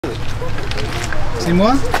C'est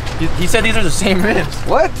moi? He said these are the same rims.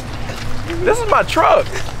 What? This is my truck.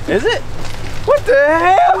 Is it? What the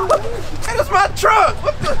hell? That is my truck.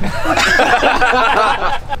 What the?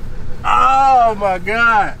 Oh my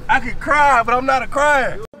God. I could cry, but I'm not a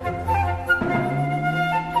crier.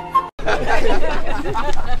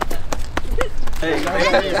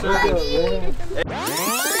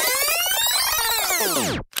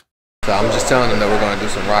 So I'm just telling them that we're going to do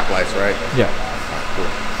some rock lights, right? Yeah. Cool.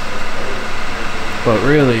 But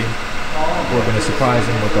really, we're going to surprise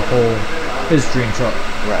him with his dream truck.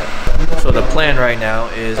 Right. So the plan right now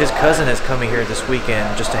is his cousin is coming here this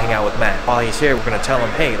weekend just to hang out with Matt. While he's here, we're going to tell him,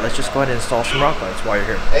 hey, let's just go ahead and install some rock lights while you're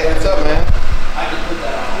here. Hey, what's up, man?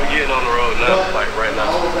 We're getting on the road now, like right now.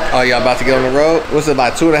 Oh, y'all about to get on the road? What's it,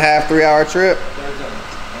 about 2.5, 3 hour trip?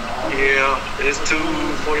 Yeah, it's 2:45,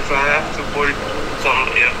 2:40,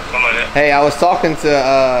 something like that. Hey, I was talking to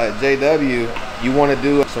JW. You want to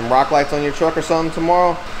do some rock lights on your truck or something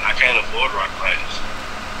tomorrow? I can't afford rock lights.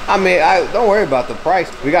 I mean, don't worry about the price.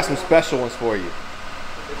 We got some special ones for you.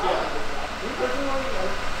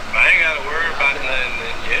 I ain't got to worry about nothing,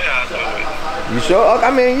 then yeah, I'll do it. You sure? I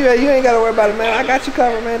mean, you ain't got to worry about it, man. I got you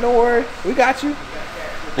covered, man. Don't worry. We got you.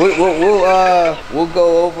 We'll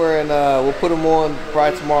go over and we'll put them on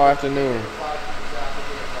probably tomorrow afternoon.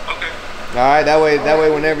 Okay. All right. That way,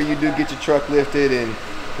 whenever you do get your truck lifted and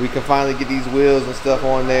we can finally get these wheels and stuff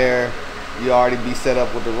on there, you already be set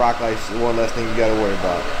up with the rock lights. One less thing you got to worry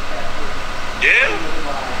about. Yeah,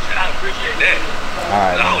 I appreciate that. All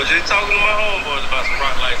right. I was just talking to my homeboys about some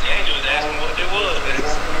rock lights. They just asking what they was.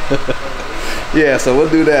 Yeah, so we'll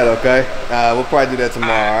do that, okay? We'll probably do that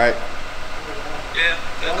tomorrow, all right? Yeah,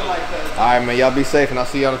 that's cool. All right, man. Y'all be safe, and I'll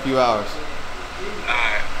see y'all in a few hours. All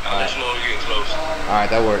right, I'll let you know when you get close. All right,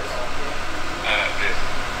 that works. All right, good.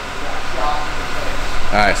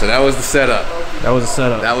 All right, so that was the setup. That was the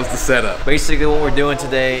setup. That was the setup. Basically what we're doing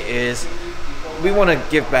today is we want to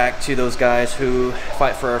give back to those guys who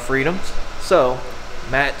fight for our freedoms. So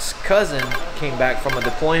Matt's cousin came back from a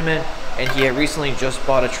deployment and he had recently just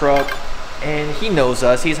bought a truck and he knows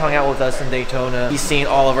us. He's hung out with us in Daytona. He's seen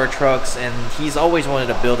all of our trucks and he's always wanted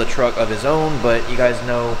to build a truck of his own, but you guys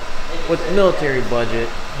know with military budget,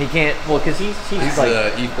 he can't, well, because he's like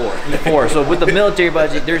E4. E4. So with the military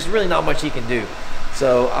budget, there's really not much he can do.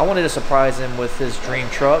 So I wanted to surprise him with his dream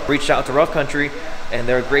truck. Reached out to Rough Country and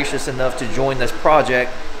they're gracious enough to join this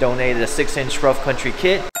project, donated a 6-inch Rough Country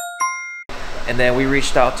kit. And then we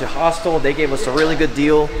reached out to Hostile. They gave us a really good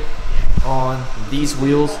deal on these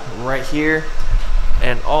wheels right here.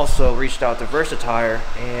 And also reached out to Versatire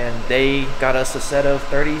and they got us a set of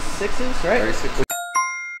 36s, right? 36.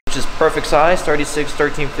 Which is perfect size, 36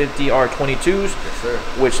 1350 R22s, Yes, sir.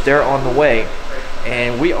 which they're on the way.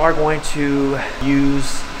 And we are going to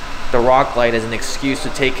use the rock light as an excuse to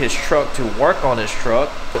take his truck to work on his truck.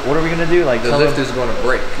 What are we gonna do? Like The lift is going to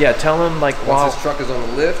break. Yeah, tell him like Once his truck is on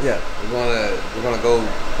the lift, yeah, we're gonna go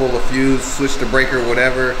pull a fuse, switch the breaker,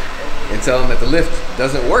 whatever, and tell him that the lift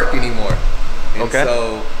doesn't work anymore. And okay.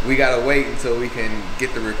 So we gotta wait until we can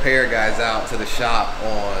get the repair guys out to the shop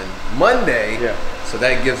on Monday. Yeah. So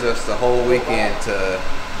that gives us the whole weekend to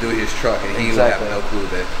do his truck, and he will have no clue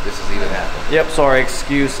that this is even happening. Yep. So our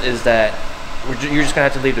excuse is that you're just gonna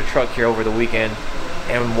have to leave the truck here over the weekend,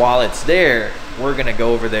 and while it's there, we're gonna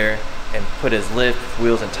go over there and put his lift,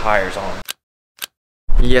 wheels, and tires on.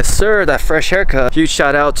 Yes, sir. That fresh haircut. Huge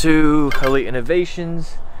shout out to Elite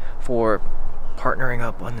Innovations for partnering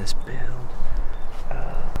up on this build.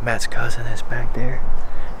 Matt's cousin is back there,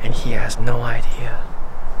 and he has no idea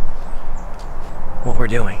what we're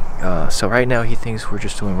doing. So right now he thinks we're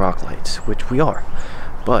just doing rock lights, which we are.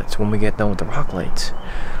 But when we get done with the rock lights,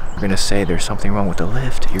 we're gonna say there's something wrong with the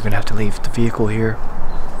lift. You're gonna have to leave the vehicle here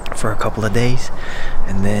for a couple of days,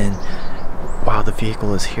 and then while the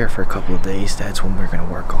vehicle is here for a couple of days, that's when we're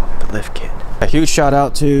gonna work on the lift kit. A huge shout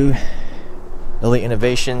out to Elite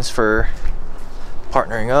Innovations for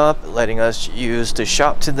partnering up, letting us use the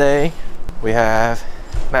shop today. We have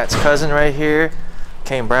Matt's cousin right here,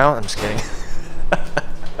 Kane Brown. I'm just kidding.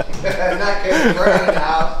 Not Kane Brown in the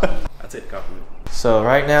house. I'll take the compliment. So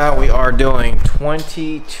right now we are doing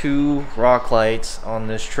 22 rock lights on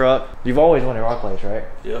this truck. You've always wanted rock lights, right?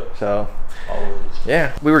 Yep. So Always.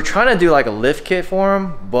 yeah, we were trying to do like a lift kit for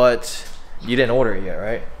him, but you didn't order it yet,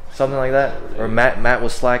 right? Something like that? Or Matt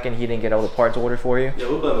was slacking, he didn't get all the parts ordered for you? Yeah,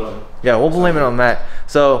 we'll blame it on him. Yeah, we'll blame it on Matt.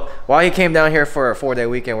 So while he came down here for a 4-day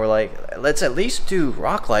weekend, we're like, let's at least do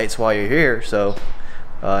rock lights while you're here. So,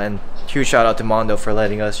 and huge shout out to Mondo for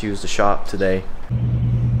letting us use the shop today.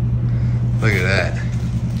 Look at that.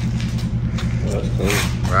 Well, that's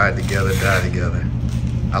clean. Ride together, die together.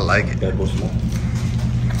 I like it. Gotta go small.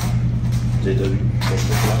 JW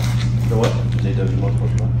multiple block. The what? JW multiple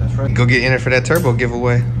block. That's right. Go get entered for that turbo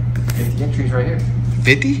giveaway. 50 entries right here.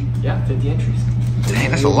 50? Yeah, 50 entries. Dang,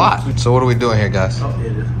 that's a lot. So what are we doing here, guys? Oh,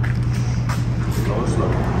 it is. Slow.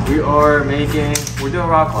 We're doing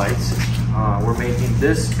rock lights. We're making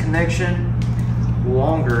this connection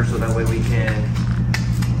longer so that way we can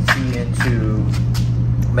see into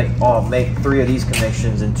make 3 of these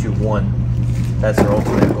connections into one. That's our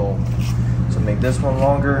ultimate goal. So make this one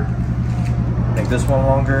longer, make this one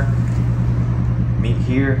longer, meet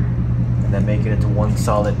here, and then make it into one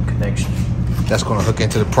solid connection. That's gonna hook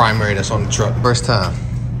into the primary that's on the truck. First time.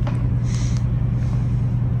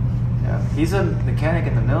 Yeah, he's a mechanic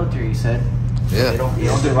in the military, he said. Yeah. They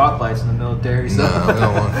don't do rock lights in the military, so. No, we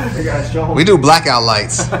don't want. They gotta show 'em. We do blackout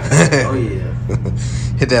lights. Oh yeah.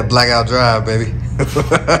 Hit that blackout drive, baby.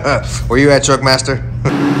 Where you at, Truckmaster?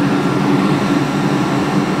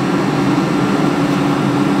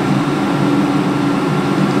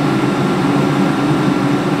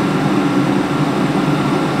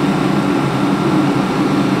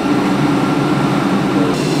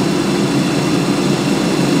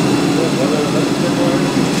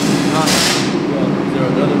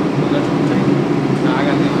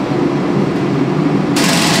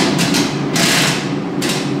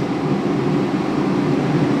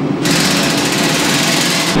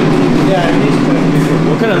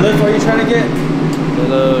 What kind of lift are you trying to get?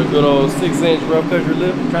 That good old 6-inch rough country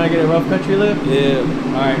lift. Trying to get a rough country lift? Yeah.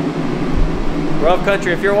 Alright. Rough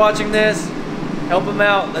country, if you're watching this, help him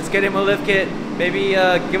out. Let's get him a lift kit. Maybe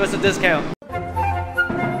give us a discount.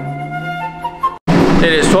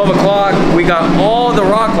 It is 12 o'clock. We got all the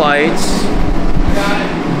rock lights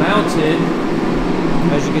mounted.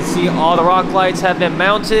 As you can see, all the rock lights have been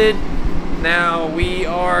mounted. Now we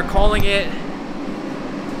are calling it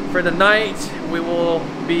for the night. We will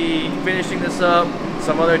be finishing this up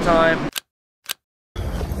some other time.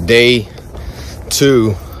 Day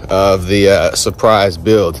 2 of the surprise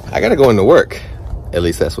build. I gotta go into work. At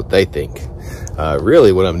least that's what they think.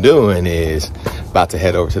 Really what I'm doing is about to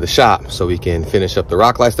head over to the shop so we can finish up the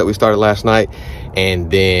rock lights that we started last night. And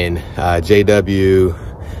then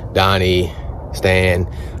JW, Donnie, Stan,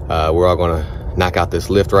 we're all gonna knock out this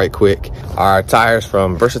lift right quick. Our tires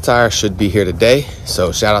from Versatire should be here today,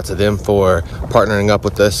 so shout out to them for partnering up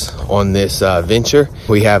with us on this venture.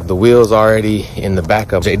 We have the wheels already in the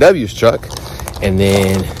back of JW's truck, and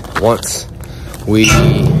then once we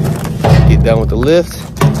get done with the lift,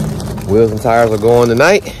 wheels and tires will go on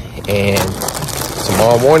tonight, and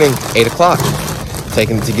tomorrow morning 8 o'clock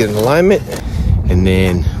taking it to get in alignment, and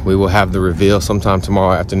then we will have the reveal sometime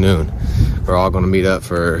tomorrow afternoon. We're all going to meet up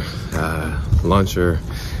for lunch or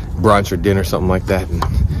brunch or dinner, something like that, and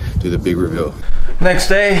do the big reveal. Next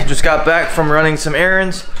day, just got back from running some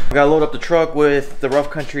errands. I gotta load up the truck with the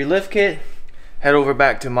rough country lift kit, head over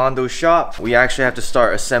back to Mondo's shop. We actually have to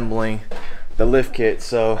start assembling the lift kit,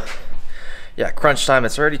 so yeah, crunch time.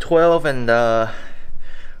 It's already 12 and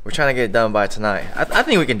we're trying to get it done by tonight. I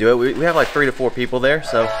think we can do it. We have like 3 to 4 people there,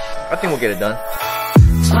 so I think we'll get it done.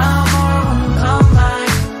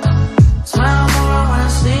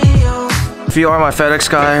 If you are my FedEx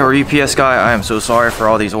guy or UPS guy, I am so sorry for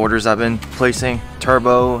all these orders I've been placing,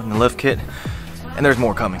 turbo and the lift kit, and there's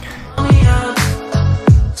more coming.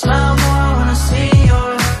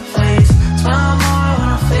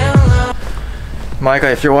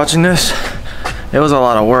 Micah, if you're watching this, it was a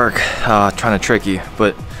lot of work trying to trick you,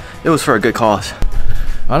 but it was for a good cause.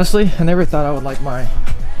 Honestly, I never thought I would like my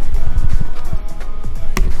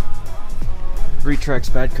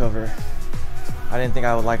Retrex bed cover. I didn't think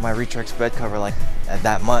I would like my Retrex bed cover like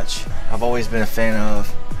that much. I've always been a fan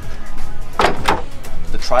of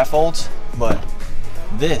the trifolds, but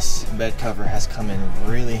this bed cover has come in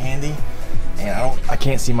really handy, and I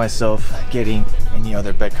can't see myself getting any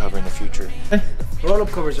other bed cover in the future. Roll-up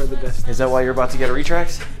covers are the best. Is that why you're about to get a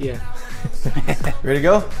Retrex? Yeah. Ready to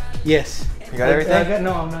go? Yes. You got everything?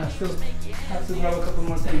 No, I'm not. Still have to grab a couple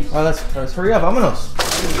more things. Oh, let's hurry up. Vámonos.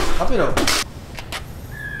 Rápido.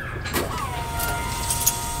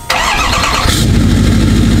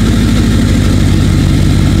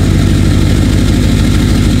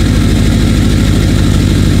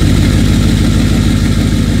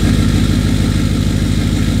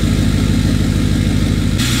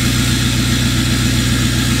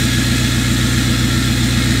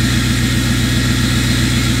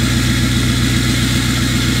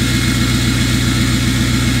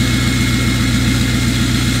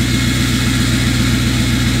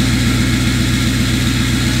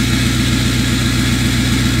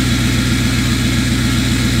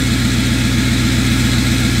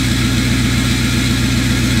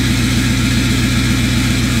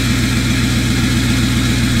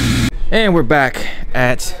 And we're back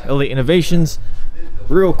at Elite Innovations.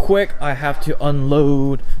 Real quick, I have to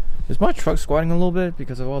unload. Is my truck squatting a little bit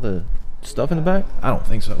because of all the stuff in the back? I don't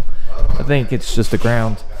think so. I think it's just the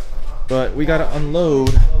ground. But we gotta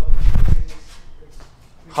unload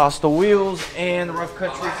hostile wheels and rough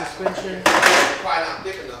country suspension. Probably not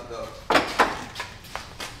thick enough though.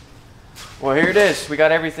 Well, here it is. We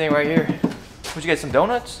got everything right here. Would you get some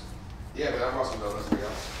donuts? Yeah, man, I brought some donuts for y'all.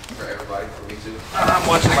 For everybody, for me too. I'm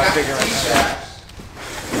watching my figure right now.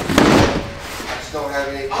 I just don't have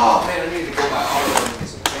any. Oh man, I need to go buy all of them and get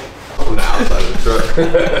some paint. On the outside of the truck.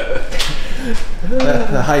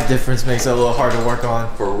 The height difference makes it a little hard to work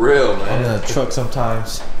on. For real, man. On the truck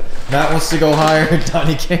sometimes. Matt wants to go higher,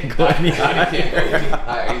 Donnie can't go any higher.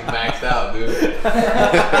 He's maxed out,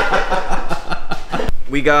 dude.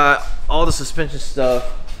 We got all the suspension stuff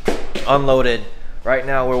unloaded. Right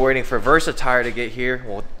now we're waiting for Versatire to get here.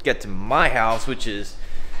 We'll get to my house, which is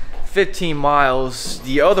 15 miles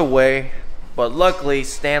the other way. But luckily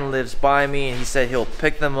Stan lives by me and he said he'll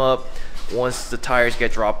pick them up once the tires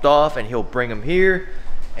get dropped off and he'll bring them here.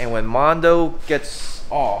 And when Mondo gets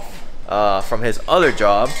off from his other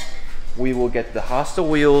job, we will get the hostile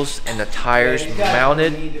wheels and the tires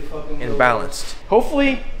mounted and balanced.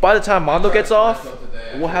 Hopefully by the time Mondo gets off,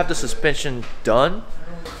 we'll have the suspension done.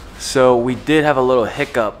 So we did have a little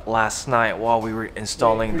hiccup last night while we were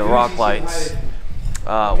installing the rock lights.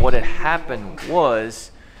 What had happened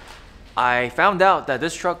was I found out that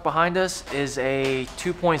this truck behind us is a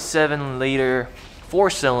 2.7 liter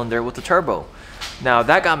 4-cylinder with a turbo. Now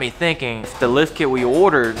that got me thinking if the lift kit we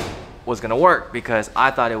ordered was gonna work because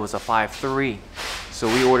I thought it was a 5.3. So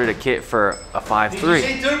we ordered a kit for a 5.3. Did you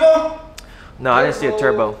see turbo? No, I didn't see a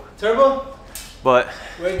turbo. Turbo? But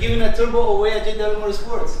we're giving a turbo away at JW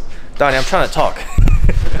Motorsports. Donnie, I'm trying to talk.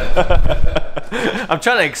 I'm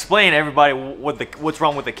trying to explain to everybody what's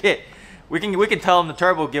wrong with the kit. We can tell them the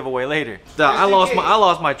turbo giveaway later. I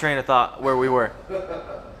lost my train of thought where we were.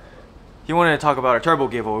 He wanted to talk about our turbo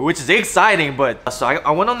giveaway, which is exciting, but so I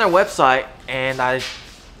went on their website and I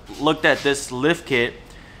looked at this lift kit,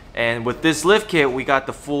 and with this lift kit we got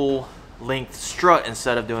the full length strut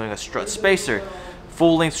instead of doing a strut spacer.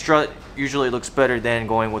 Full length strut usually looks better than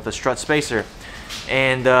going with a strut spacer.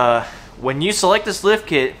 And when you select this lift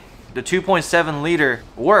kit, the 2.7 liter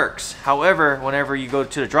works. However, whenever you go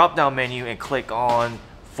to the drop down menu and click on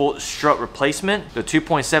full strut replacement, the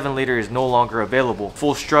 2.7 liter is no longer available.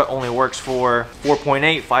 Full strut only works for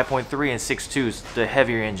 4.8, 5.3, and 6.2s, the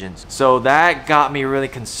heavier engines. So that got me really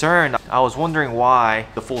concerned. I was wondering why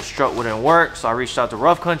the full strut wouldn't work, so I reached out to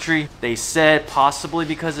Rough Country. They said possibly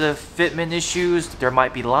because of fitment issues, there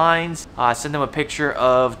might be lines. I sent them a picture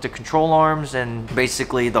of the control arms and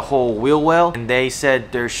basically the whole wheel well, and they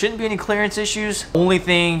said there shouldn't be any clearance issues. Only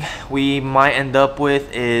thing we might end up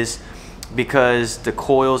with is because the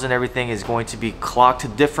coils and everything is going to be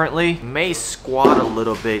clocked differently, may squat a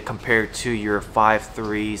little bit compared to your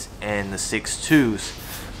 5.3s and the 6.2s.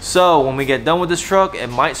 So when we get done with this truck, it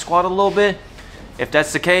might squat a little bit. If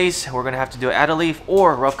that's the case, we're gonna have to do an add-a-leaf,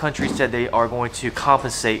 or Rough Country said they are going to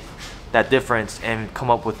compensate that difference and come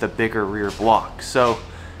up with a bigger rear block. So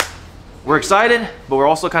we're excited, but we're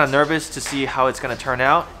also kind of nervous to see how it's gonna turn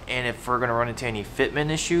out and if we're gonna run into any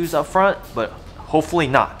fitment issues up front, but hopefully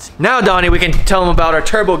not. Now, Donnie, we can tell them about our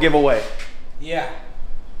turbo giveaway. Yeah.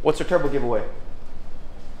 What's our turbo giveaway?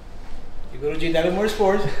 You go to JW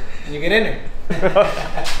Motorsports and you get in there.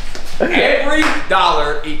 Every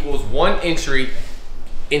dollar equals 1 entry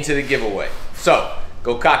into the giveaway. So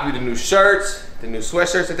go copy the new shirts, the new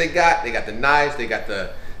sweatshirts that they got. They got the knives, they got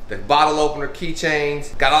the bottle opener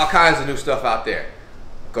keychains, got all kinds of new stuff out there.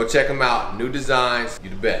 Go check them out. New designs. You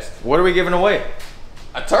the best. What are we giving away?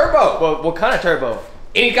 A turbo. Well, what kind of turbo?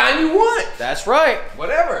 Any kind you want. That's right.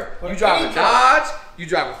 Whatever. You drive a Dodge, you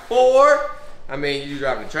drive a Ford. I mean, you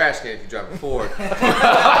driving a trash can if you drive a Ford.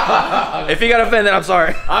 If he got offended, I'm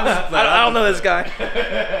sorry. I don't know this guy.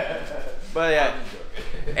 But yeah,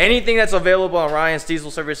 anything that's available on Ryan's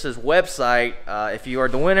Diesel Services website, if you are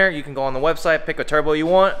the winner, you can go on the website, pick a turbo you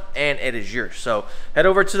want, and it is yours. So head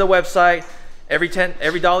over to the website. Every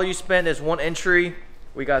dollar you spend is 1 entry.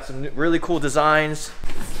 We got some really cool designs.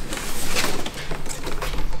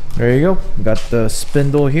 There you go. We got the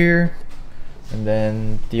spindle here, and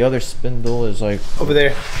then the other spindle is like over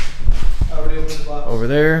there. Already opened the box. Over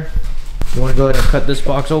there. You want to go ahead and cut this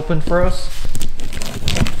box open for us?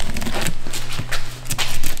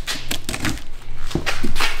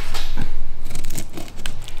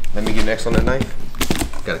 Let me get next on that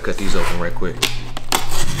knife. Gotta cut these open right quick.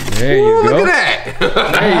 There you go. Look at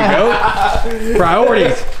that. There you go.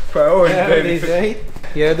 Priorities. Priorities, baby. Right?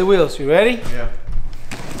 Here are the wheels. You ready? Yeah.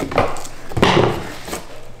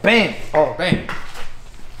 Bam. Oh, bang.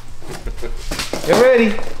 Get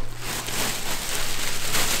ready.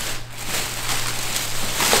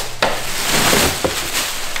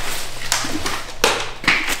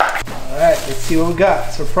 Alright, let's see what we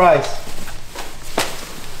got. Surprise.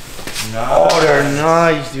 Nice. Oh, they're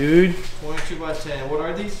nice, dude. 22 by 10. What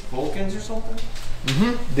are these? Vulcans or something?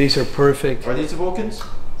 Mm-hmm. These are perfect. Are these the Vulcans?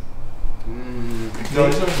 No, these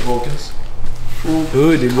aren't the Vulcans.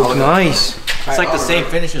 Dude, they look nice. It's like the same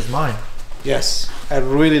finish as mine. Yes, I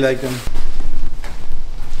really like them.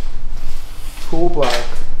 Cool black.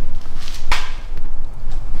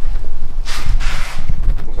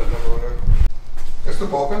 What's that number on there? It's the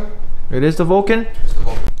Vulcan. It is the Vulcan? It's the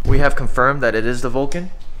Vulcan. We have confirmed that it is the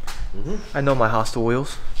Vulcan. I know my hostile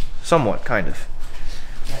wheels. Somewhat, kind of.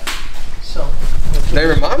 So, They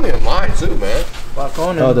remind me of mine too, man. back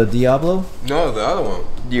on Oh, them. the Diablo? No, the other one.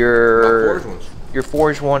 Your My forged ones. Your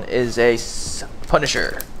forged one is a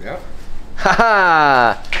Punisher. Yeah.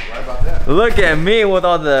 Haha! Right about that. Look at me with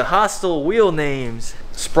all the hostile wheel names.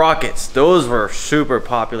 Sprockets, those were super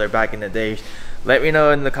popular back in the day. Let me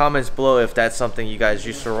know in the comments below if that's something you guys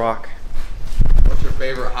used to rock. What's your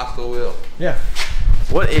favorite hostile wheel? Yeah.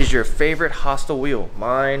 What is your favorite hostile wheel?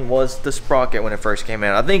 Mine was the Sprocket when it first came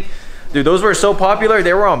out. I think, dude, those were so popular,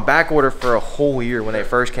 they were on back order for a whole year when they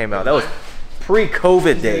first came out. That was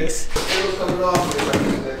pre-COVID days.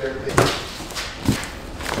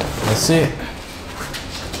 Let's see it.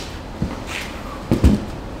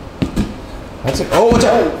 That's it. Oh, what's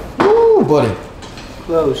out? Woo, buddy.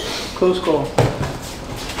 Close call.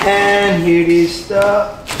 And here is the.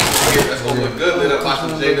 Here, that's gonna look good lit up by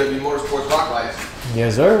some JW Motorsports rock lights.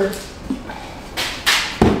 Yes, sir.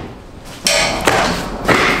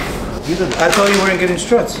 I thought you weren't getting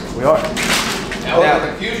struts. We are. That was a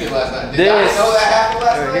confusion last night. Did This- I know that happened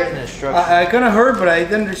last Here's night? an instruction. I kind of heard, but I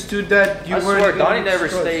understood that you I weren't. swear, getting Donnie never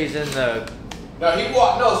struts. stays in the. No, he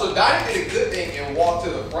walked. No, so Donnie did a good thing and walked to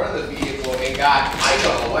the front of the vehicle and got Mike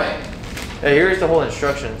on the way. Hey, here's the whole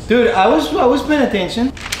instructions. Dude, I was paying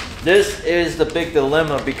attention. This is the big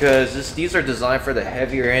dilemma because these are designed for the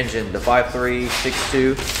heavier engine, the 5.3,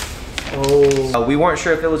 6.2. Oh. We weren't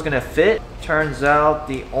sure if it was gonna fit. Turns out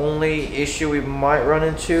the only issue we might run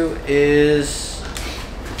into is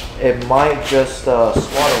it might just swat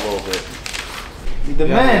a little bit. The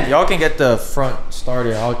man. Y'all can get the front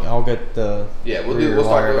started. I'll get the We'll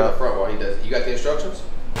start with the front while he does it. You got the instructions?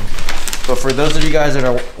 But for those of you guys that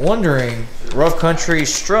are wondering, Rough Country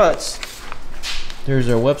Struts, there's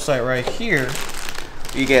their website right here.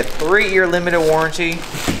 You get 3-year limited warranty.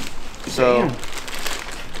 So,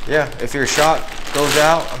 yeah, if your shot goes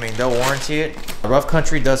out, I mean, they'll warranty it. Rough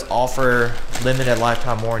Country does offer limited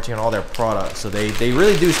lifetime warranty on all their products. So they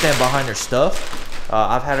really do stand behind their stuff.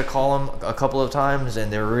 I've had to call them a couple of times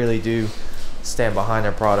and they really do stand behind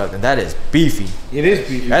their product. And that is beefy. It is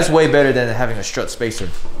beefy. That's way better than having a strut spacer.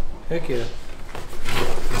 Heck yeah.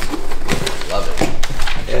 Love it.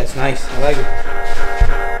 Yeah, it's nice. I like it.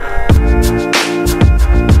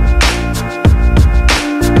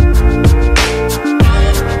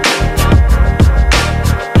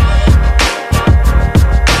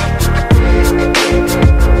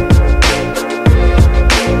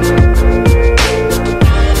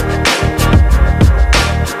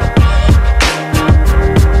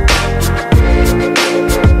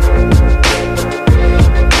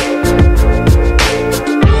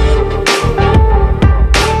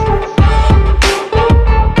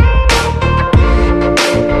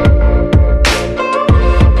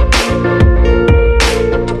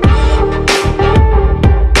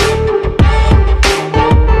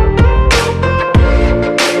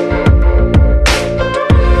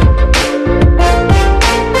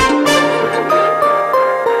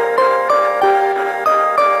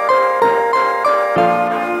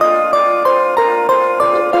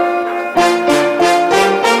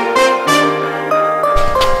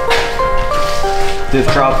 Diff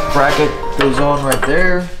drop bracket goes on right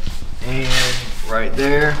there and right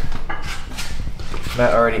there.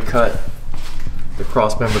 Matt already cut the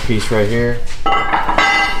cross member piece right here.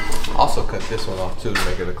 Also cut this one off too to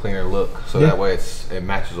make it a cleaner look, so that way it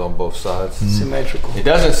matches on both sides. Symmetrical. It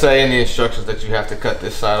doesn't say in the instructions that you have to cut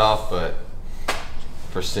this side off, but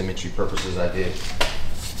for symmetry purposes, I did.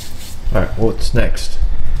 All right, what's next?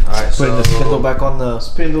 All right, Putting the spindle back on the.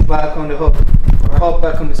 Spindle back on the hook. Or hook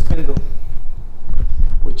back on the spindle.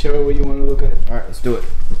 Whichever way you want to look at it. All right, let's do it.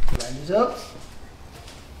 Line this up.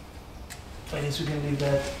 I guess we can leave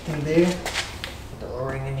that thing there. The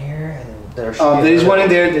O-ring in here, and there's. There is one in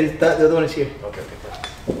there. The other one is here. Okay.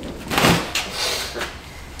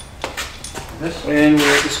 This and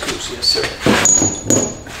we're the screws, yes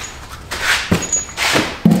sir.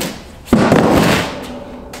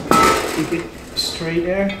 straight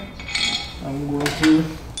air, I'm going to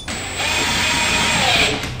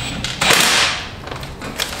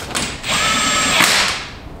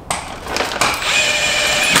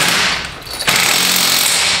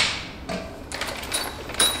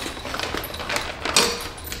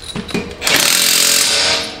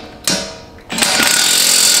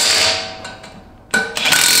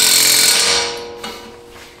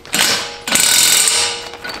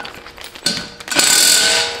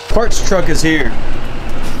Parts truck is here.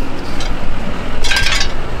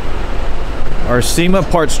 Our SEMA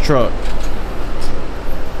parts truck.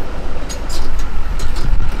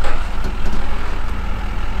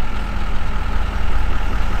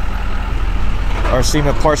 Our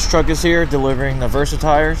SEMA parts truck is here delivering the Versa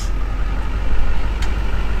tires.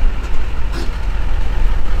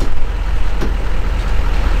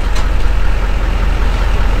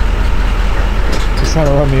 He's trying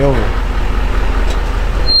to run me over.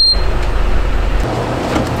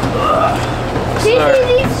 Do you see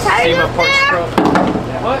these tires up there?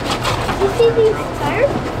 What? Do you see these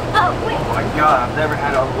tires? Oh, wait. Oh my god, I've never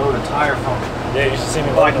had to unload a tire from it. Yeah, you should see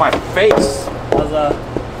me Like my face.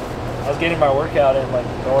 I was getting my workout and like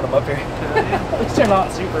throwing them up here. At least they're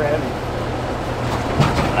not super heavy.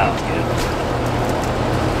 That was good.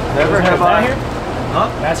 Never have I. Here? Huh?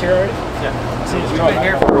 Matt's here already? Yeah. See, We've been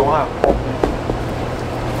here for a while.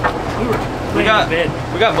 We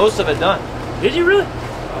got most of it done. Did you really?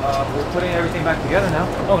 We're putting everything back together now.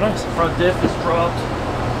 Oh, nice. Front diff is dropped.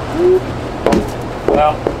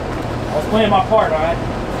 Well, I was playing my part, alright?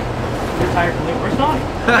 Your tire can leave. Where's not?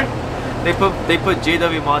 They put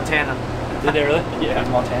JW Montana. Did they really? Yeah.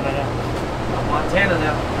 Montana now. Montana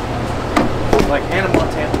now. Like Hannah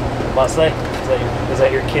Montana. Must say, is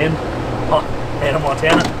that your kin? Hannah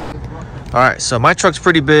Montana. Alright, so my truck's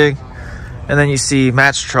pretty big. And then you see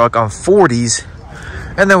Matt's truck on 40s.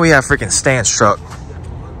 And then we have freaking Stan's truck.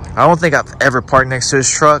 I don't think I've ever parked next to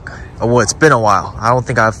his truck. Oh, well, it's been a while. I don't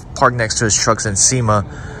think I've parked next to his trucks in SEMA.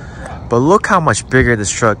 But look how much bigger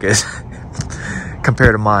this truck is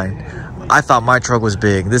compared to mine. I thought my truck was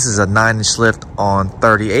big. This is a 9-inch lift on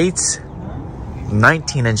 38s,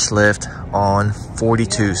 19-inch lift on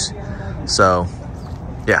 42s. So,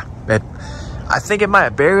 yeah. I think it might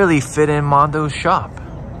barely fit in Mondo's shop.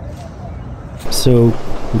 So,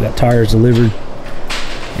 we got tires delivered.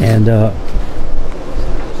 And,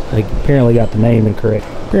 they apparently got the name incorrect.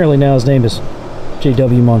 Apparently now his name is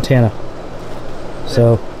JW Montana.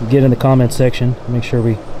 So get in the comments section. Make sure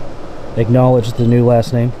we acknowledge the new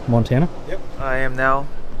last name, Montana. Yep. I am now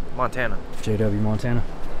Montana. JW Montana,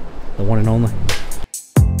 the one and only.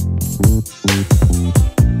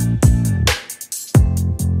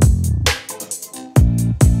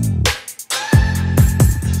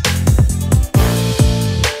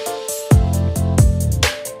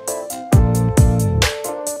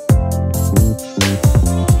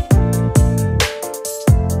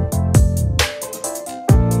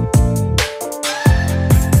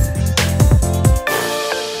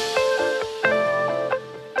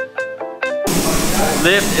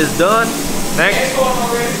 Lift is done. Next,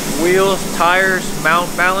 wheels, tires,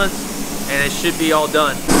 mount, balance, and it should be all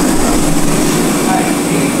done.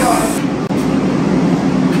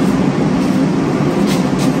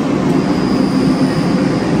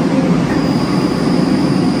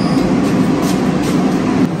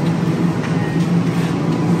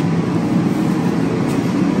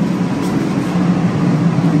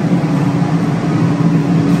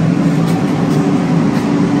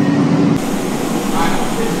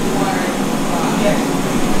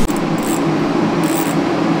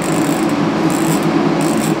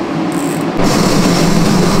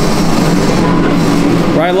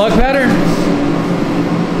 Right lug pattern?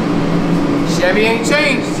 Chevy ain't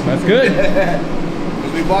changed. That's good.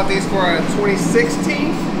 We bought these for a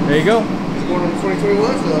 2016. There you go. It's going on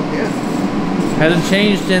 2021, so yeah. Hasn't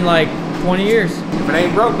changed in like 20 years. If it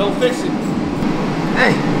ain't broke, don't fix it.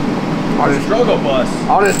 Hey, All this struggle bus.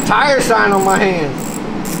 all this tire shine on my hands.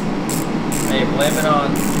 Hey, blame it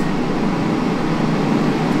on.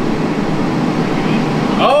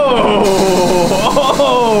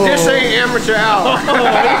 Oh! This ain't amateur hour.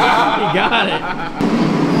 You got it.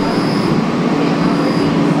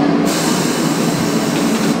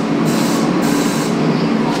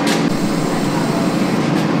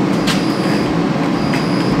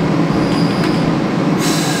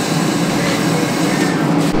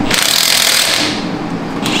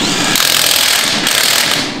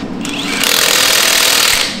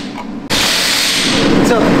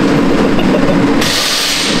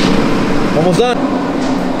 Almost done.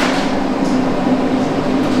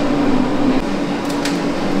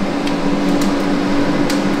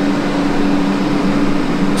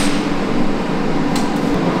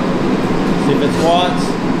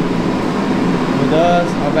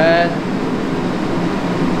 bad.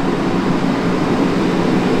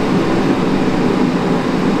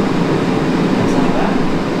 That's not bad.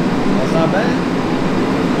 That's not bad.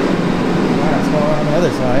 Alright, let's go around the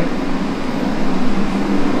other side.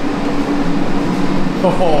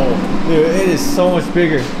 Oh, dude, it is so much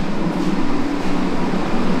bigger.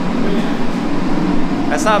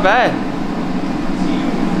 That's not bad.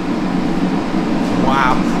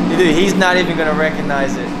 Wow. Dude, he's not even gonna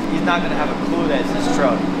recognize it. He's not gonna have a clue that it's his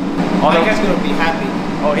truck. My guy's gonna be happy.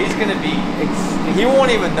 Oh, he's gonna be. He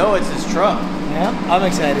won't even know it's his truck. Yeah, I'm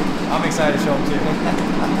excited. I'm excited to show him too.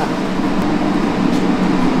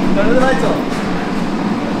 Turn the lights on.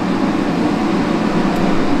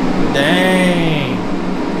 Dang.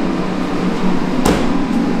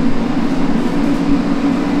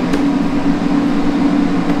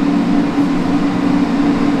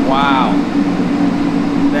 Wow.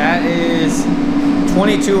 That is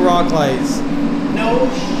 22 rock lights. No,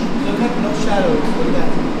 look at no shadows. Look at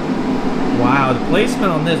that. Wow, the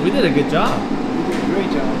placement on this, we did a good job. You did a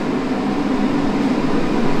great job.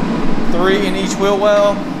 3 in each wheel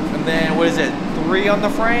well, and then what is it? 3 on the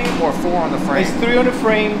frame or 4 on the frame? It's 3 on the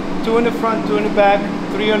frame, 2 in the front, 2 in the back,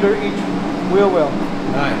 3 under each wheel well.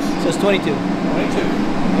 Nice. So it's 22. 22.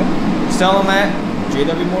 Yep. Sell them at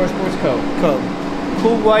JW Motorsports Co.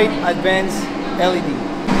 Cool white advanced LED.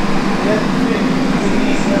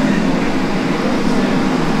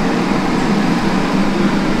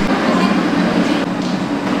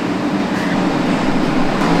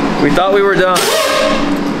 We thought we were done,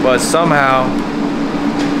 but somehow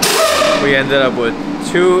we ended up with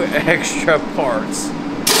 2 extra parts.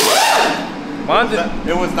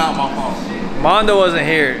 It was not my fault. Mondo wasn't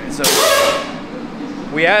here, so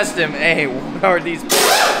we asked him, hey, what are these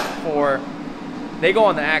parts for? They go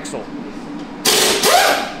on the axle.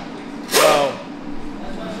 So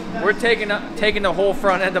we're taking the whole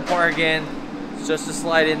front end apart again just to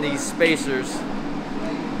slide in these spacers.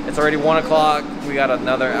 It's already 1 o'clock. We got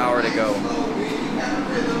another hour to go.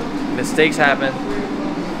 Mistakes happen.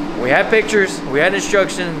 We had pictures, we had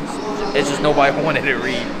instructions. It's just nobody wanted to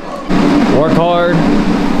read. Work hard,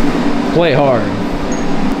 play hard.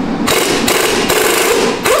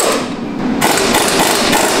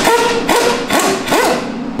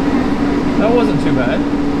 That wasn't too bad.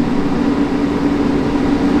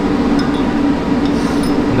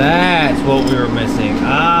 That's what we were missing.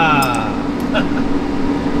 Ah.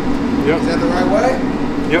 Yep. Is that the right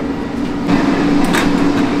way? Yep.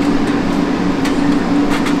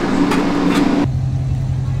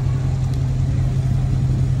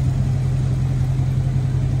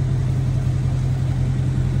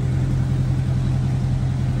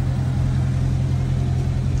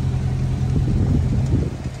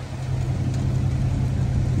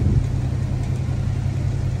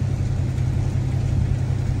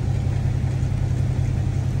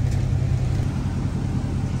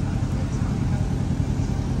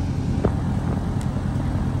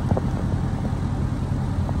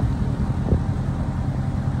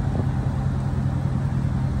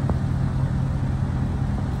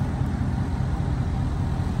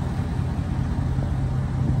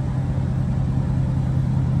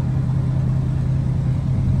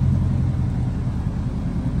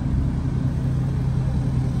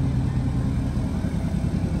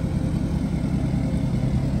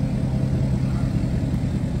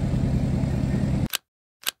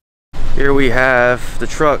 Here we have the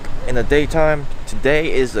truck in the daytime.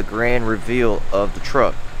 Today is the grand reveal of the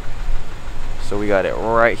truck. So we got it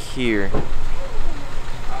right here.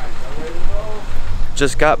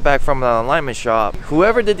 Just got back from the alignment shop.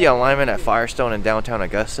 Whoever did the alignment at Firestone in downtown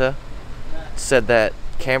Augusta said that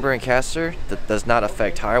camber and caster does not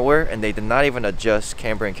affect tire wear, and they did not even adjust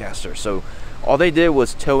camber and caster. So all they did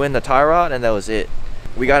was tow in the tie rod and that was it.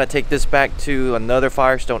 We got to take this back to another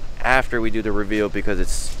Firestone after we do the reveal because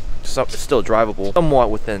it's still drivable,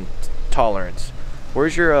 somewhat within tolerance.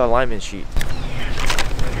 Where's your alignment sheet?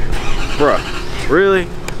 Bruh, really?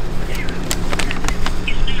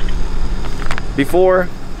 Before,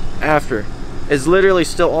 after. It's literally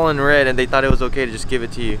still all in red and they thought it was okay to just give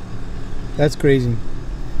it to you. That's crazy.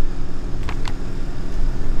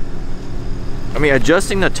 I mean,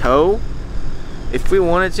 adjusting the toe, if we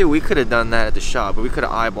wanted to, we could have done that at the shop, but we could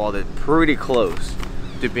have eyeballed it pretty close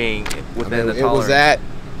to being within the tolerance.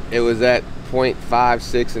 It was at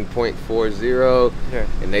 0.56 and 0.40, yeah.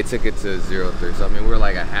 And they took it to 0.3. So I mean, we're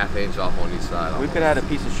like a ½ inch off on each side. We could have had a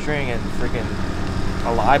piece of string and freaking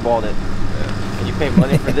eyeballed it. Yeah. And you pay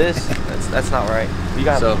money for this? That's not right. You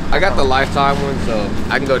got. So I got the lifetime one, so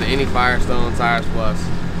I can go to any Firestone Tires Plus,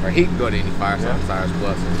 or he can go to any Firestone Tires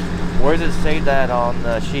Plus. Where does it say that on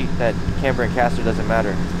the sheet that camber and caster doesn't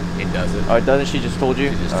matter? It doesn't. Oh, it doesn't? She just told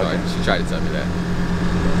you? She tried to tell me that.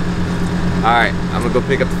 Alright, I'm gonna go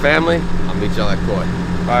pick up the family. I'll meet y'all at court.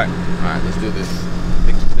 Alright, let's do this.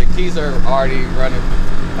 The keys are already running.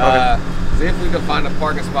 See if we can find a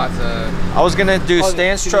parking spot to... I was gonna do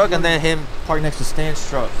Stan's truck and then him park next to Stan's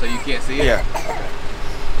truck. So you can't see it? Yeah.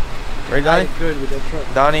 Right, Donnie? Good with that truck.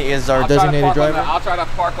 Donnie is our designated driver. I'll try to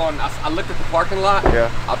park on... I looked at the parking lot. Yeah.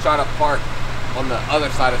 I'll try to park on the other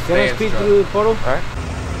side of Can I Stan's speak truck. to the photo? Alright.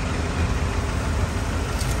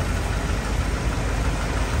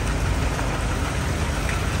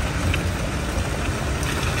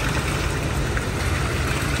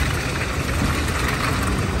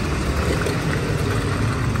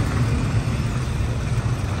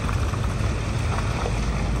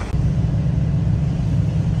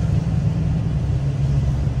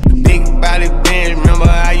 Remember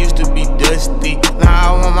I used to be dusty.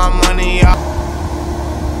 Now I want my money out.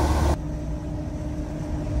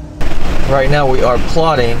 Right now we are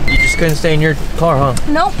plotting. You just couldn't stay in your car, huh?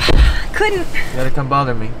 Nope, couldn't. You gotta come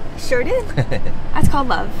bother me. Sure did. That's called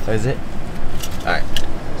love. So is it? Alright.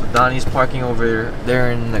 So Donnie's parking over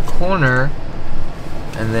there in the corner.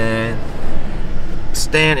 And then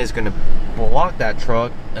Stan is gonna block that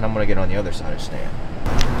truck. And I'm gonna get on the other side of Stan.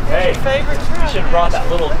 Hey, you should have brought that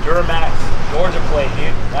little Duramax Georgia plate,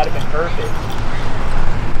 dude. That'd have been perfect.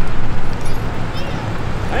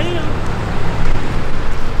 Damn.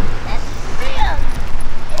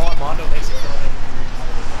 Oh, Armando makes it funny.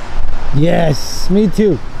 Yes, me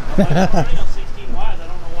too.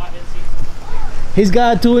 He's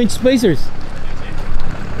got 2-inch spacers.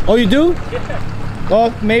 Oh, you do? Yeah.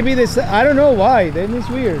 Well, maybe this. I don't know why. Then it's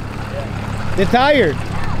weird. Yeah. They're tired.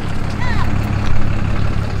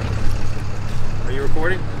 Are you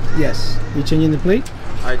recording? Yes. You changing the plate?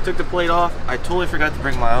 I took the plate off. I totally forgot to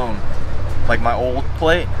bring my own. Like my old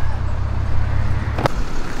plate.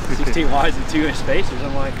 16 wides and 2-inch spacers.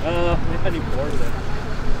 I'm like, maybe I need more of that.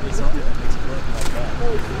 Need something that makes it look like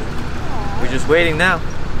that. We're just waiting now.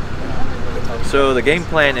 So the game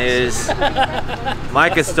plan is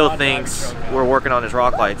Micah still thinks we're working on his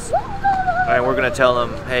rock lights. And we're gonna tell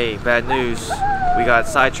him, hey, bad news. We got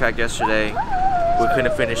sidetracked yesterday. We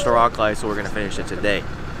couldn't finish the rock light, so we're gonna finish it today.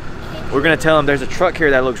 We're gonna tell him there's a truck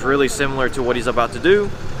here that looks really similar to what he's about to do,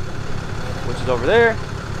 which is over there.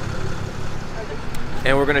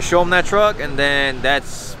 And we're gonna show him that truck, and then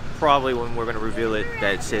that's probably when we're gonna reveal it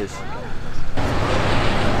that it's his.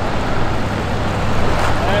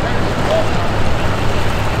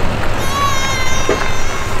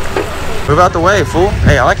 Move out the way, fool.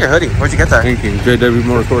 Hey, I like your hoodie. Where'd you get that? Thank you.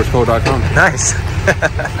 JWMotorsportsCo.com. Nice.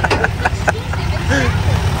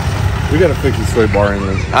 We gotta fix this sway bar in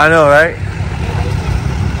there. I know, right?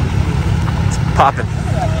 It's popping.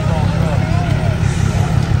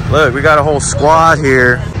 Look, we got a whole squad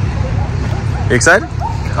here. You excited?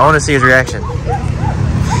 I want to see his reaction. Got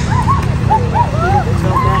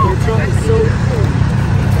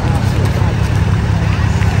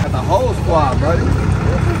the whole squad, buddy.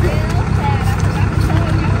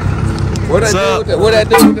 What that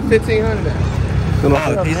do with the 1500 at?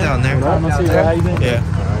 Oh, he's down there. Yeah.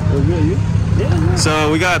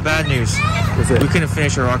 So we got bad news. We couldn't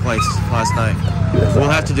finish our rock lights last night. We'll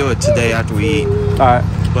have to do it today after we eat. Alright.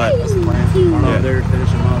 But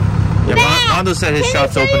yeah, Mondo said his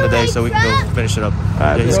shop's open today, so we can go finish it up.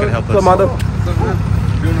 Yeah, he's gonna help us. What's up, Mondo?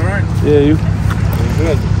 Doing alright? Yeah, you?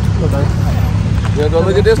 Good. You wanna go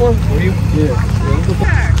look at this one? Yeah,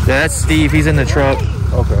 that's Steve. He's in the truck.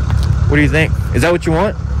 Okay. What do you think? Is that what you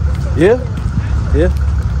want? Yeah? Yeah.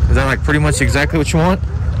 Is that like pretty much exactly what you want?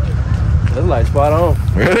 That's like spot on.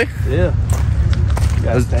 Really? Yeah.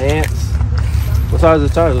 Got stance. What size is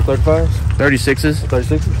the tires? 35s? 36s.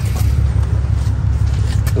 36s?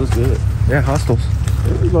 It was good. Yeah, Hostiles.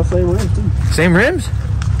 It was my same rims too. Same rims?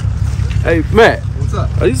 Hey, Matt. What's up?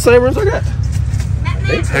 Are these the same rims I got?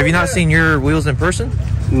 Have you not seen your wheels in person?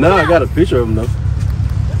 No, I got a picture of them though.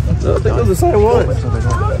 No, I think those are the same ones.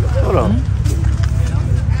 Hold on.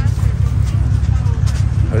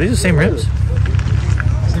 Are these the same rims?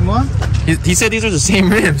 Same one? He said these are the same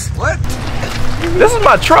rims. What? This is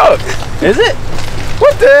my truck. Is it?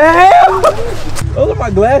 What the hell? Those are my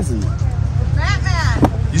glasses.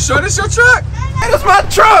 You sure this your truck? Hey, that's my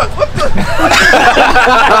truck. What the?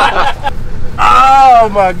 Oh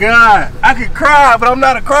my God. I could cry, but I'm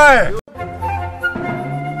not a crier.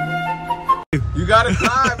 You gotta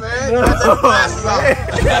cry, man. You got them glasses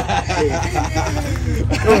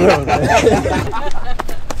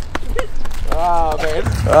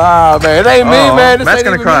Oh man, it ain't me, man. This Matt's ain't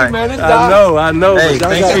gonna even cry. Me, man. I know. Hey, but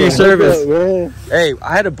thanks for your look service. up, man. Hey,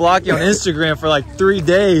 I had to block you on Instagram for like 3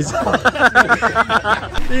 days.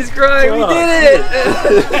 He's crying. We did it.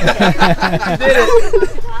 We did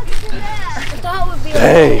it.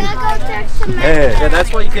 Hey. Yeah,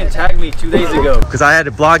 that's why you couldn't tag me 2 days ago. Because I had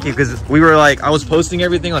to block you because we were like, I was posting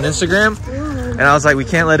everything on Instagram. And I was like, we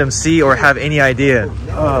can't let him see or have any idea.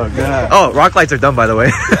 Oh, God. Oh, rock lights are done, by the way.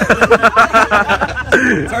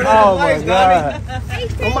 Oh, my God.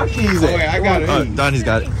 Where my keys at? I got it. Oh, Donnie's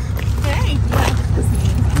got it.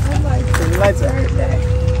 The lights are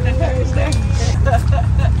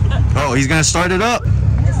Oh, he's going to start it up.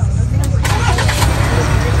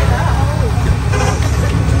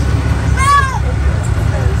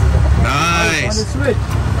 Nice.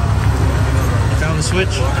 Found the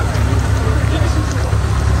switch.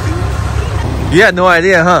 You had no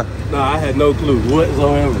idea, huh? No, I had no clue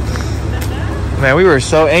whatsoever. Man, we were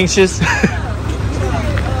so anxious.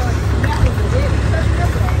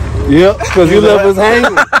 Yep, because you left us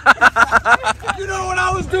hanging. You know what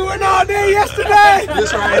I was doing all day yesterday?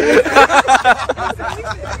 This right here.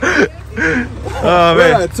 Oh,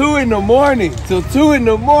 man. Yeah, 2 in the morning. Till 2 in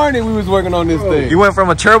the morning we was working on this thing. You went from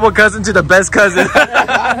a terrible cousin to the best cousin.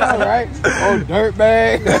 I know, right? Oh,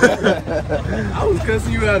 dirtbag. I was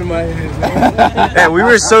cussing you out of my head, man. Yeah, we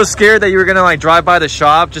were so scared that you were gonna like drive by the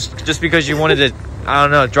shop just because you wanted to, I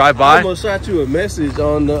don't know, drive by. I almost shot you a message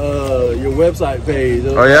on the your website page.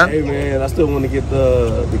 Oh, yeah? Like, hey man, I still want to get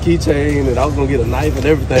the keychain, and I was gonna get a knife and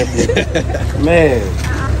everything. Man.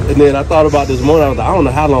 And then I thought about this morning. I was like, I don't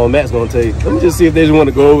know how long Matt's gonna take. Let me just see if they just want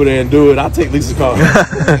to go over there and do it. I'll take Lisa's car.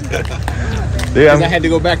 Yeah, I had to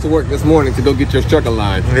go back to work this morning to go get your truck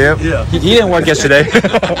aligned. Yep. Yeah. He didn't work yesterday.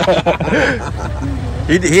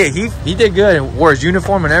 he did good and wore his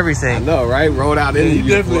uniform and everything. I know, right? Rolled out in You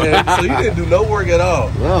definitely had, so you didn't do no work at all.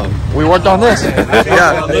 No. We worked on this.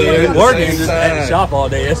 Yeah. Working at the shop all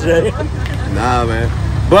day yesterday. Nah, man.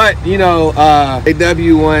 But, you know,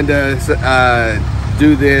 AW wanted to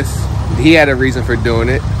do this. He had a reason for doing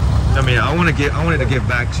it. I mean, I wanted to give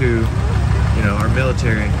back to, you know, our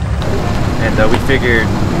military. And we figured,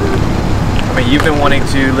 I mean, you've been wanting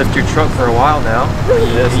to lift your truck for a while now.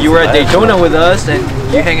 Yes, you were at Daytona with us, and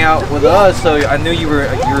you hang out with us, so I knew you were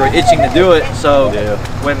itching to do it. So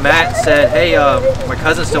when Matt said, "Hey, my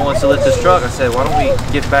cousin still wants to lift his truck," I said, "Why don't we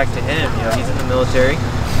give back to him? You know, he's in the military.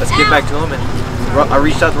 Let's give back to him." And I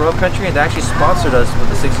reached out to Road Country, and they actually sponsored us with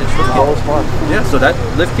the 6-inch lift kit. Yeah, so that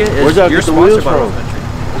lift kit is you're sponsored by Road Country.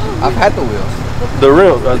 I've had the wheels. The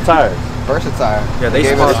rims, the tires. Versatile. Yeah, they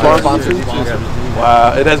gave us sponsored.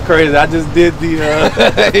 Wow, and that's crazy. I just did the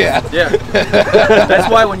yeah. That's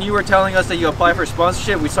why when you were telling us that you apply for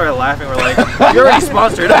sponsorship, we started laughing. We're like, "You're already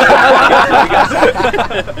sponsored."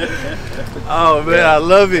 Oh man, I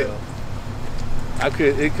love it.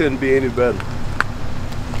 It couldn't be any better.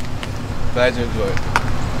 Glad you enjoyed it.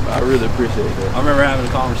 I really appreciate that. I remember having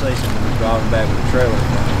a conversation when we were driving back with the trailer.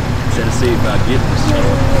 Said to see about getting this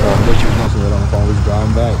trailer. What you were talking about on the phone, we were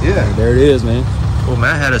driving back. Yeah. And there it is, man. Well,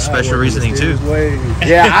 Matt had a special reasoning too.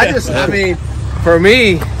 Yeah, I mean, for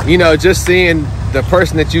me, you know, just seeing the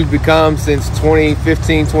person that you've become since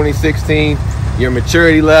 2015, 2016, your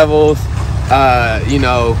maturity levels, you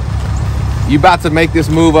know, you about to make this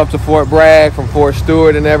move up to Fort Bragg from Fort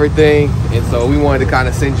Stewart and everything. And so we wanted to kind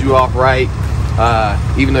of send you off right,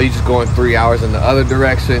 even though you're just going 3 hours in the other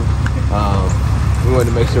direction. We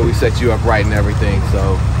wanted to make sure we set you up right and everything.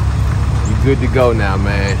 So you're good to go now,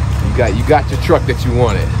 man. You got your truck that you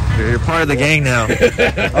wanted. You're part of the gang now.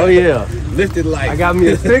 Oh yeah, Lifted lights. I got me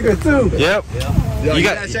a sticker too. Yep. Yo, you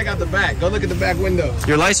gotta check out the back. Go look at the back window.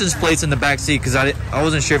 Your license plate's in the back seat because I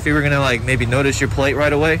wasn't sure if you were gonna like maybe notice your plate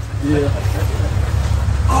right away. Yeah.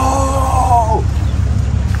 Oh.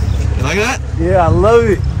 You like that? Yeah, I love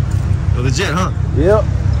it. Legit, huh? Yep.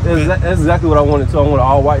 That's exactly what I wanted too. I want an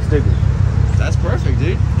all white sticker. That's perfect,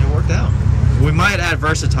 dude. It worked out. We might add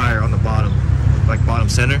Versatire on the bottom, like bottom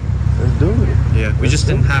center. Let's do it. Yeah, we just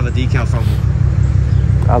didn't have a decal from them.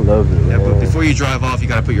 I love it. Yeah, man. but before you drive off, you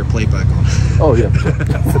gotta put your plate back on. Oh yeah.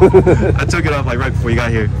 I took it off like right before you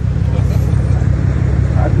got here.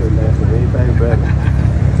 I couldn't ask for anything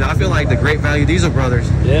better. So I feel like the Great Value Diesel Brothers.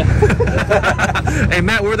 Yeah. Hey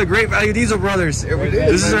Matt, we're the Great Value Diesel Brothers.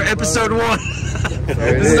 This is our episode 1.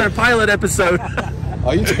 This is our pilot episode.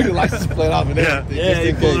 Oh, you took the license plate off and everything. Yeah,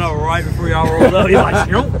 he pulled it up right before y'all rolled up. He's like,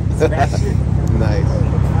 you know, Nice.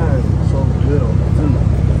 So good.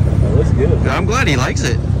 Oh, that's good. I'm glad he likes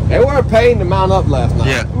it. They were a pain to mount up last night.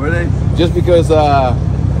 Yeah. Were they? Just because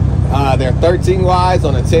they're 13 wides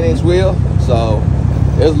on a 10-inch wheel, so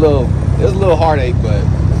it was a little heartache, but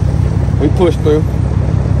we pushed through.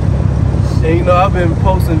 And you know, I've been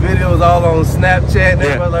posting videos all on Snapchat and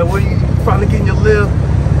everybody like, what are you finally getting your lift?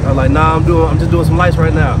 I was like, nah, I'm just doing some lights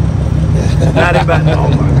right now. Now they back. Oh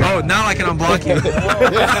my God. Oh, now I can unblock you.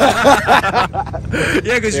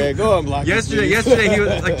 Yeah, because go unblock yesterday he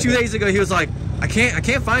was like 2 days ago. He was like, I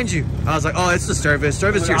can't find you. I was like, oh, it's the service.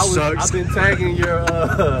 Service here sucks. I've been tagging your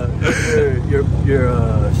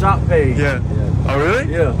shop page. Yeah. Oh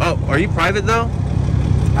really? Yeah. Oh, are you private though?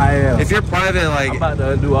 I am. If you're private, like I'm about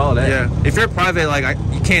to undo all that. Yeah. If you're private, like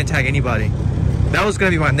you can't tag anybody. That was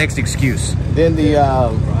gonna be my next excuse. Then the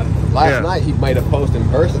last night he made a post in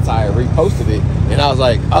Versatile, reposted it, and I was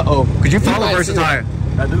like, uh-oh. Could you follow Versatile?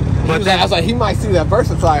 I do. But I was like, he might see that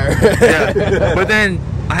Versatile. Yeah. But then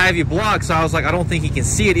I have you blocked, so I was like, I don't think he can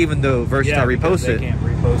see it, even though Versatile reposted. They can't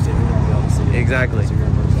repost it. We won't be able to see it. Exactly.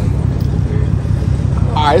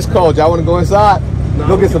 All right, it's cold. Y'all want to go inside? No,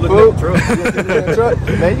 go get some food?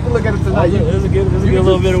 Man, you can look at it tonight. This is a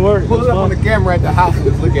little bit of work. Pull it up on the camera at the house and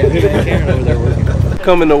just look at it.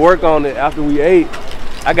 Coming to work on it after we ate,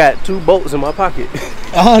 I got 2 bolts in my pocket.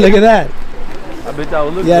 Oh, look at that. I bet y'all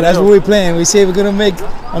looking. Yeah, that's what we're playing. We say we're going to make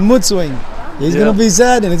a mood swing. He's going to be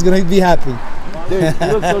sad and he's going to be happy. Dude, he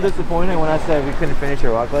looked so disappointed when I said we couldn't finish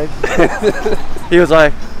your rock lights. He was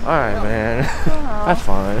like, all right, man, that's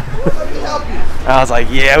fine. I was like,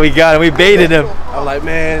 yeah, we got him. We baited him. I was like,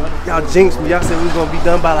 man, y'all jinxed me. Y'all said we was gonna be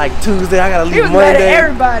done by like Tuesday. I gotta leave He was Monday. mad at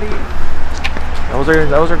everybody. That was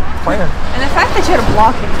our plan. And the fact that you had to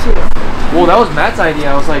block him too. Well, that was Matt's idea.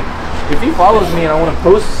 I was like, if he follows me and I want to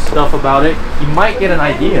post stuff about it, he might get an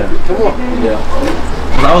idea. Come on. Yeah.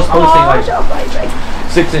 Because I was posting like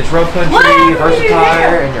 6-inch rough country,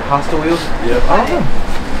 Versatile, and your Hostile wheels. Yep. I don't know.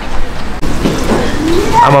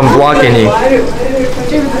 I'm unblocking you. I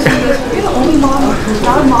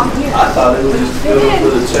thought it was just good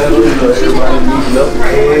for the channel, you know, everybody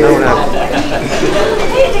meeting up.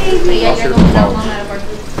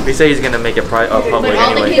 He said he's gonna make it public anyway.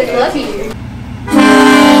 All the kids love you.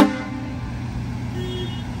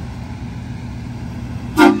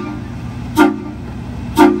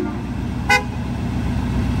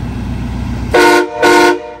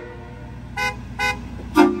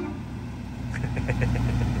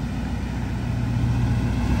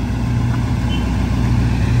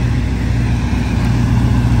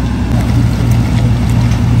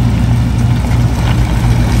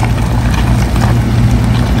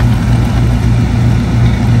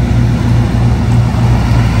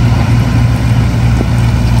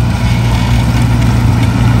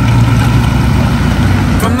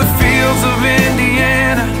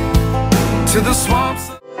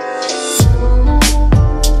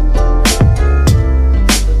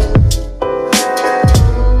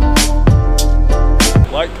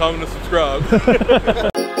 Like, comment, and subscribe.